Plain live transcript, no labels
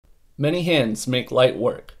Many hands make light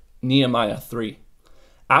work. Nehemiah 3.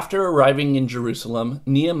 After arriving in Jerusalem,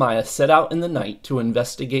 Nehemiah set out in the night to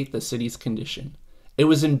investigate the city's condition. It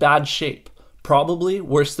was in bad shape, probably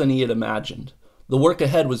worse than he had imagined. The work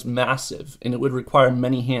ahead was massive, and it would require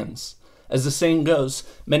many hands. As the saying goes,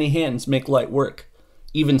 many hands make light work.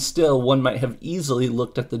 Even still, one might have easily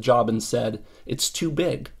looked at the job and said, it's too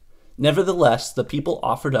big. Nevertheless, the people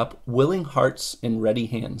offered up willing hearts and ready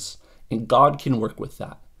hands, and God can work with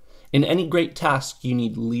that. In any great task, you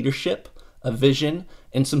need leadership, a vision,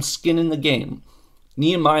 and some skin in the game.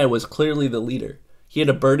 Nehemiah was clearly the leader. He had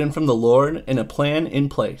a burden from the Lord and a plan in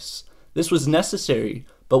place. This was necessary,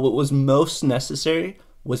 but what was most necessary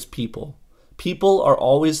was people. People are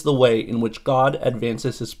always the way in which God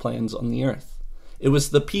advances his plans on the earth. It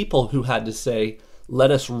was the people who had to say,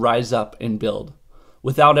 let us rise up and build.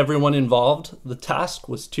 Without everyone involved, the task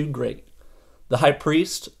was too great. The high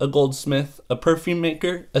priest, a goldsmith, a perfume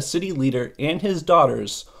maker, a city leader, and his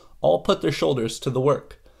daughters all put their shoulders to the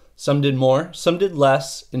work. Some did more, some did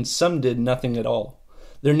less, and some did nothing at all.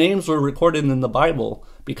 Their names were recorded in the Bible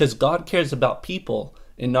because God cares about people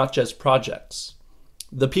and not just projects.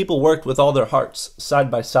 The people worked with all their hearts, side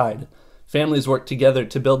by side. Families worked together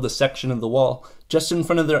to build the section of the wall just in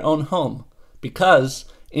front of their own home, because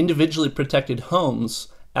individually protected homes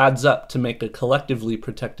adds up to make a collectively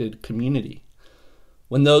protected community.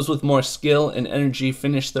 When those with more skill and energy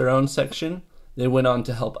finished their own section, they went on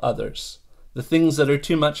to help others. The things that are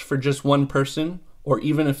too much for just one person, or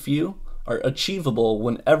even a few, are achievable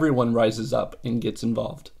when everyone rises up and gets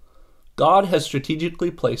involved. God has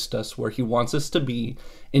strategically placed us where he wants us to be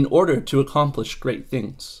in order to accomplish great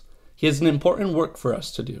things. He has an important work for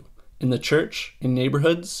us to do, in the church, in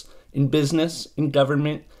neighborhoods, in business, in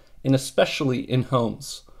government, and especially in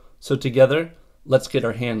homes. So together, let's get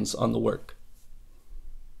our hands on the work.